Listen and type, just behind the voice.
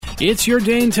It's your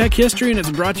day in tech history, and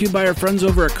it's brought to you by our friends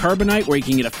over at Carbonite, where you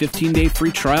can get a 15-day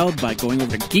free trial by going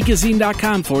over to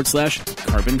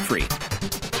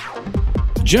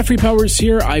geekazine.com/carbon-free. Jeffrey Powers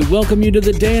here. I welcome you to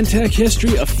the Day in Tech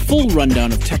History, a full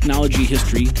rundown of technology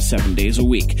history 7 days a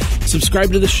week.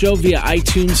 Subscribe to the show via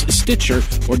iTunes, Stitcher,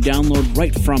 or download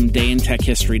right from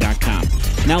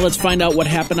dayintechhistory.com. Now let's find out what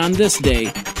happened on this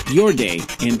day, your day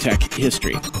in tech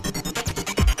history.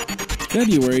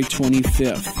 February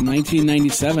 25th,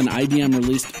 1997, IBM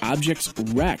released Objects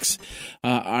Rex,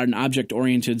 an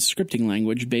object-oriented scripting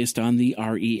language based on the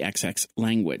REXX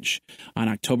language. On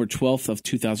October 12th of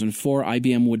 2004,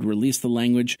 IBM would release the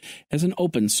language as an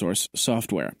open-source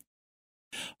software.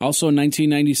 Also in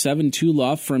 1997, two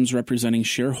law firms representing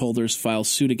shareholders filed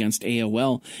suit against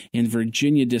AOL in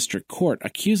Virginia District Court,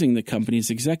 accusing the company's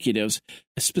executives,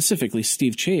 specifically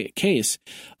Steve Case,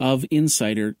 of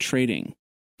insider trading.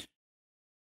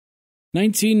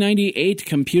 1998,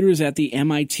 computers at the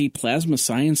MIT Plasma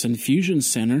Science and Fusion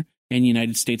Center and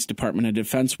United States Department of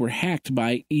Defense were hacked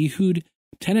by Ehud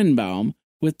Tenenbaum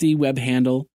with the web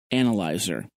handle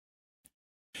Analyzer.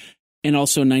 And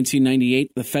also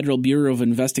 1998, the Federal Bureau of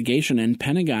Investigation and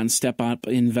Pentagon step up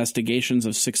investigations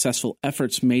of successful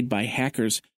efforts made by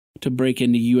hackers to break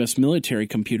into U.S. military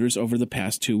computers over the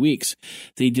past 2 weeks.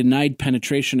 They denied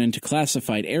penetration into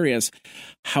classified areas.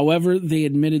 However, they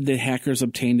admitted that hackers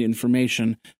obtained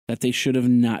information that they should have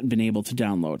not been able to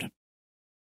download.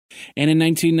 And in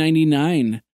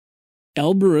 1999,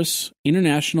 Elbrus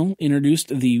International introduced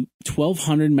the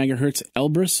 1200 MHz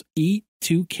Elbrus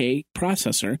E2K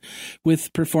processor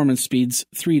with performance speeds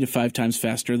 3 to 5 times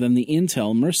faster than the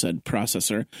Intel Merced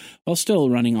processor, while still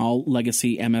running all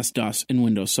legacy MS-DOS and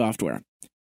Windows software.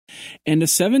 And a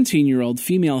 17-year-old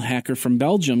female hacker from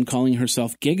Belgium calling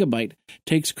herself Gigabyte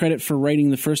takes credit for writing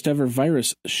the first ever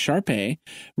virus Sharpay,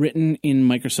 written in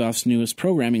Microsoft's newest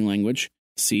programming language,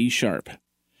 C#.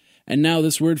 And now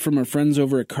this word from our friends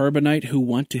over at Carbonite, who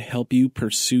want to help you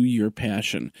pursue your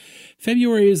passion.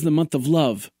 February is the month of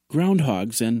love,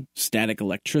 groundhogs, and static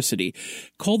electricity.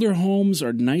 Colder homes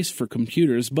are nice for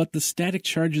computers, but the static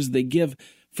charges they give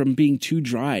from being too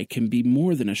dry can be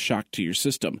more than a shock to your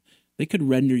system. They could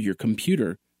render your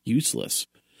computer useless.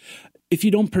 If you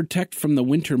don't protect from the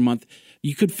winter month,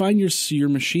 you could find your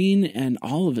machine and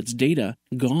all of its data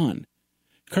gone.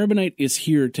 Carbonite is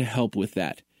here to help with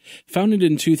that. Founded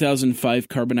in 2005,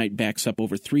 Carbonite backs up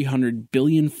over 300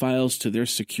 billion files to their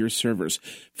secure servers,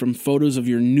 from photos of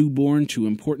your newborn to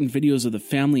important videos of the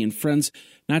family and friends,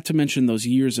 not to mention those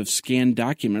years of scanned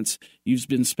documents you've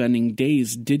been spending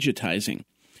days digitizing.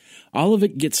 All of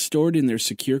it gets stored in their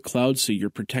secure cloud so you're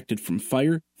protected from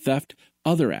fire, theft,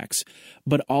 other acts,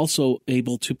 but also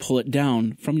able to pull it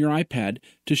down from your iPad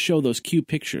to show those cute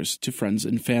pictures to friends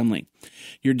and family.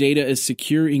 Your data is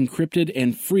secure, encrypted,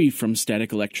 and free from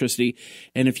static electricity,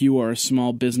 and if you are a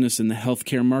small business in the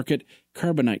healthcare market,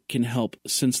 Carbonite can help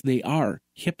since they are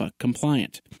HIPAA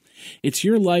compliant. It's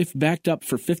your life backed up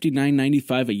for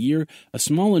 $59.95 a year, a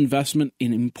small investment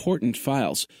in important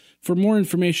files. For more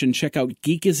information, check out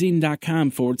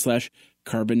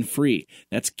geekazine.com/carbon-free.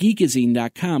 That's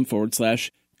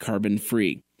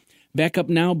geekazine.com/carbon-free. Back up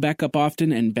now, back up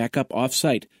often, and back up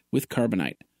off-site with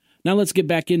Carbonite. Now let's get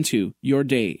back into your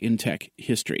day in tech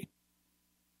history.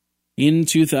 In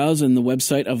 2000, the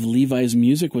website of Levi's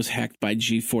Music was hacked by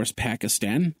GeForce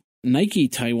Pakistan. Nike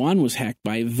Taiwan was hacked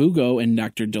by Vugo and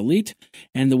Dr. Delete,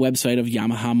 and the website of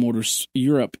Yamaha Motors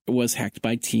Europe was hacked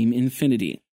by Team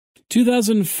Infinity.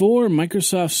 2004,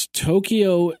 Microsoft's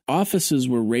Tokyo offices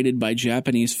were raided by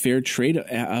Japanese fair trade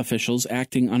officials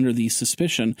acting under the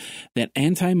suspicion that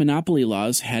anti-monopoly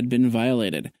laws had been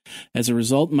violated. As a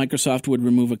result, Microsoft would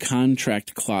remove a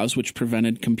contract clause which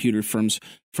prevented computer firms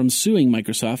from suing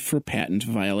Microsoft for patent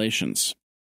violations.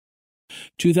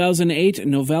 2008,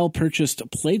 Novell purchased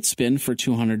PlateSpin for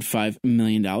 $205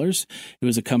 million. It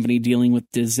was a company dealing with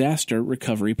disaster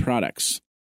recovery products.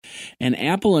 And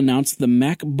Apple announced the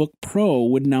MacBook Pro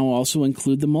would now also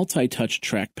include the multi-touch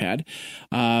trackpad,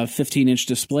 15-inch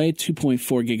display,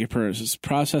 2.4 gigahertz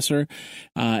processor,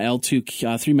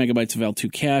 3 megabytes of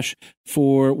L2 cache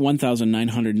for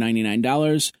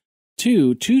 $1,999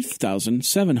 to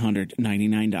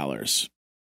 $2,799.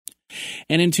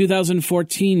 And in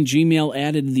 2014, Gmail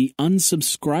added the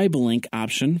unsubscribe link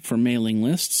option for mailing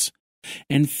lists.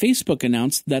 And Facebook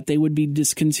announced that they would be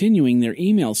discontinuing their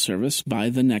email service by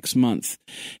the next month.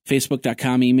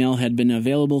 Facebook.com email had been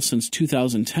available since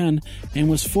 2010 and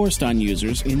was forced on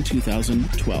users in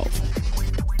 2012.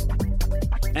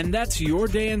 And that's your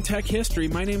day in tech history.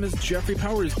 My name is Jeffrey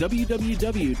Powers,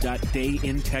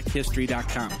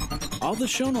 www.dayintechhistory.com. All the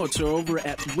show notes are over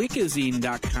at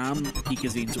wikizine.com,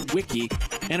 Geekazine's wiki.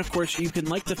 And of course, you can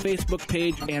like the Facebook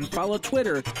page and follow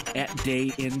Twitter at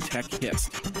Day in Tech Hist.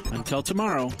 Until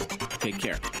tomorrow, take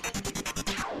care.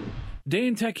 Day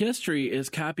in Tech History is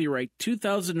copyright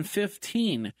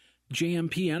 2015,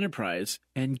 JMP Enterprise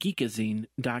and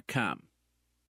Geekazine.com.